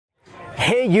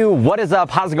Hey you, what is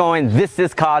up? How's it going? This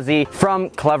is Kazi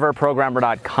from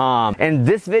cleverprogrammer.com. In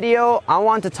this video, I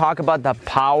want to talk about the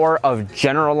power of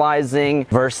generalizing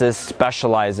versus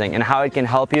specializing and how it can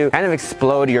help you kind of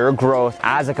explode your growth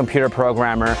as a computer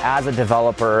programmer, as a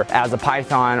developer, as a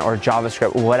Python or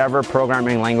JavaScript, whatever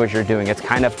programming language you're doing. It's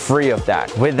kind of free of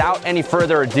that. Without any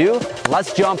further ado,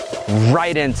 let's jump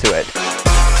right into it.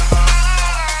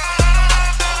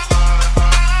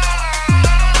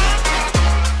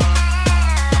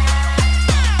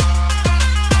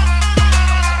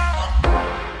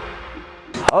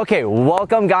 Okay,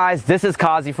 welcome guys. This is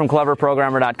Kazi from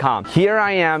cleverprogrammer.com. Here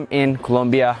I am in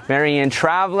Colombia, Medellin,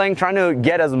 traveling, trying to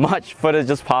get as much footage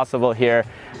as possible here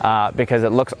because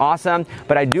it looks awesome.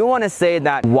 But I do want to say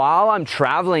that while I'm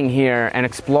traveling here and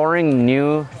exploring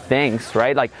new things,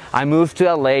 right? Like I moved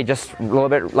to LA just a little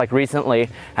bit like recently,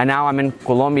 and now I'm in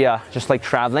Colombia just like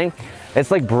traveling. It's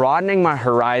like broadening my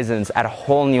horizons at a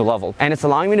whole new level. And it's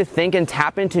allowing me to think and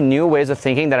tap into new ways of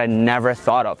thinking that I never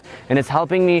thought of. And it's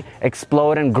helping me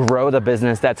explode and grow the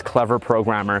business that's Clever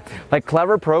Programmer. Like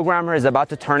Clever Programmer is about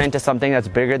to turn into something that's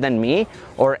bigger than me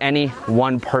or any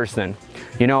one person.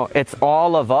 You know, it's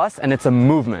all of us and it's a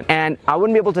movement. And I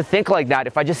wouldn't be able to think like that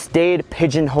if I just stayed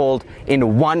pigeonholed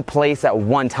in one place at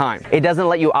one time. It doesn't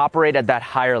let you operate at that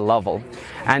higher level.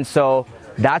 And so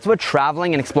that's what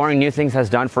traveling and exploring new things has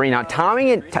done for me. Now tying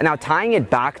it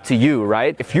back to you,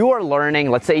 right? If you are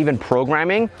learning, let's say even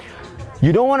programming,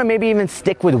 you don't want to maybe even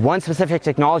stick with one specific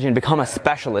technology and become a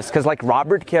specialist. Because like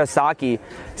Robert Kiyosaki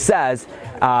says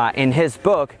in his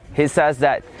book, he says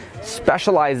that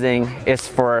specializing is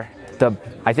for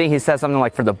I think he says something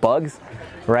like for the bugs,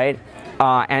 right?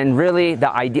 And really the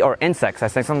idea, or insects, I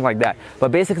think something like that.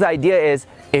 But basically the idea is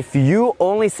if you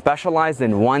only specialize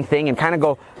in one thing and kind of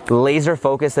go laser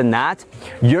focus in that,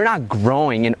 you're not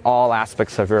growing in all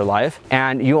aspects of your life,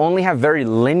 and you only have very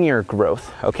linear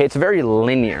growth. Okay, it's very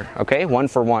linear. Okay, one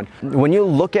for one. When you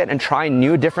look at and try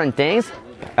new different things,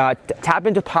 tap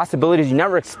into possibilities you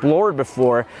never explored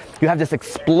before, you have this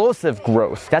explosive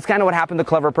growth. That's kind of what happened to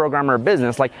Clever Programmer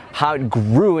business, like how it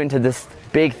grew into this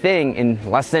big thing in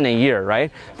less than a year,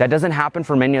 right? That doesn't happen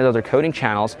for many other coding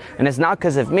channels, and it's not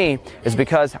because of me, it's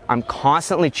because I'm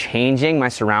constantly changing my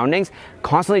surroundings,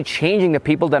 constantly changing the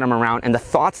people that I'm around and the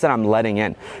thoughts that I'm letting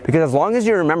in. Because as long as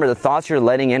you remember the thoughts you're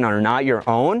letting in are not your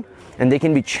own and they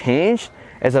can be changed,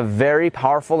 is a very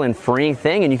powerful and freeing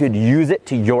thing, and you could use it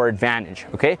to your advantage,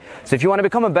 okay? So if you want to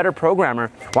become a better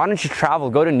programmer, why don't you travel,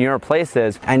 go to newer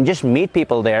places and just meet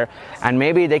people there, and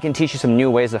maybe they can teach you some new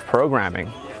ways of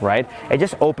programming, right? It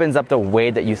just opens up the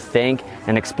way that you think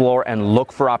and explore and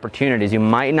look for opportunities you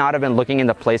might not have been looking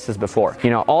into places before. You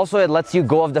know, also it lets you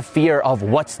go of the fear of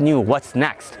what's new, what's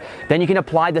next. Then you can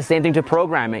apply the same thing to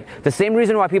programming. The same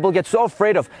reason why people get so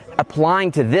afraid of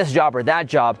applying to this job or that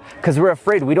job, because we're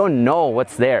afraid we don't know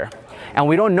what's there. And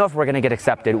we don't know if we're going to get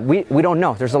accepted. We don't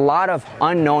know. There's a lot of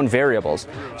unknown variables.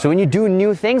 So when you do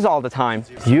new things all the time,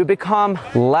 you become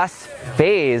less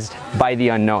fazed by the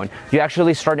unknown. You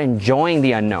actually start enjoying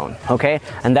the unknown, okay?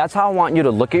 And that's how I want you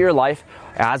to look at your life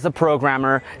as a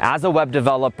programmer, as a web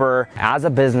developer, as a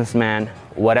businessman,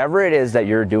 whatever it is that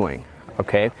you're doing,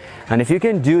 okay? And if you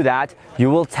can do that, you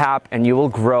will tap and you will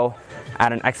grow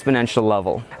at an exponential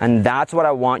level. And that's what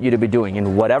I want you to be doing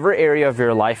in whatever area of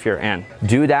your life you're in.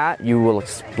 Do that, you will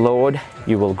explode,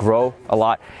 you will grow a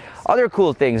lot. Other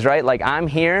cool things, right? Like I'm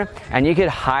here and you could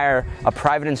hire a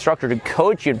private instructor to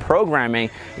coach you in programming.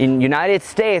 In United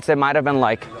States, it might have been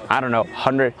like, I don't know,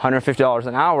 $100, $150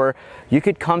 an hour. You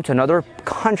could come to another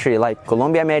country like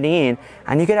Colombia, Medellin,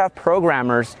 and you could have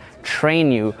programmers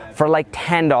train you for like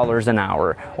 $10 an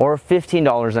hour or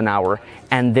 $15 an hour,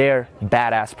 and they're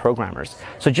badass programmers.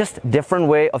 So just different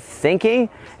way of thinking,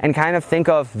 and kind of think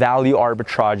of value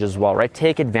arbitrage as well, right?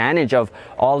 Take advantage of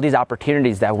all these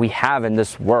opportunities that we have in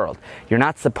this world. You're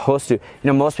not supposed to, you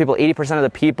know, most people, 80% of the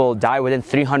people die within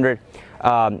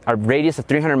a radius of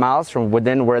 300 miles from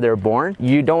within where they're born.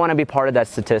 You don't want to be part of that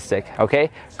statistic,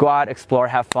 okay? Go out, explore,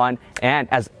 have fun. And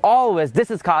as always, this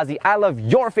is Kazi. I love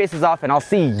your faces off, and I'll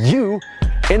see you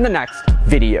in the next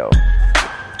video.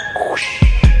 Whoosh.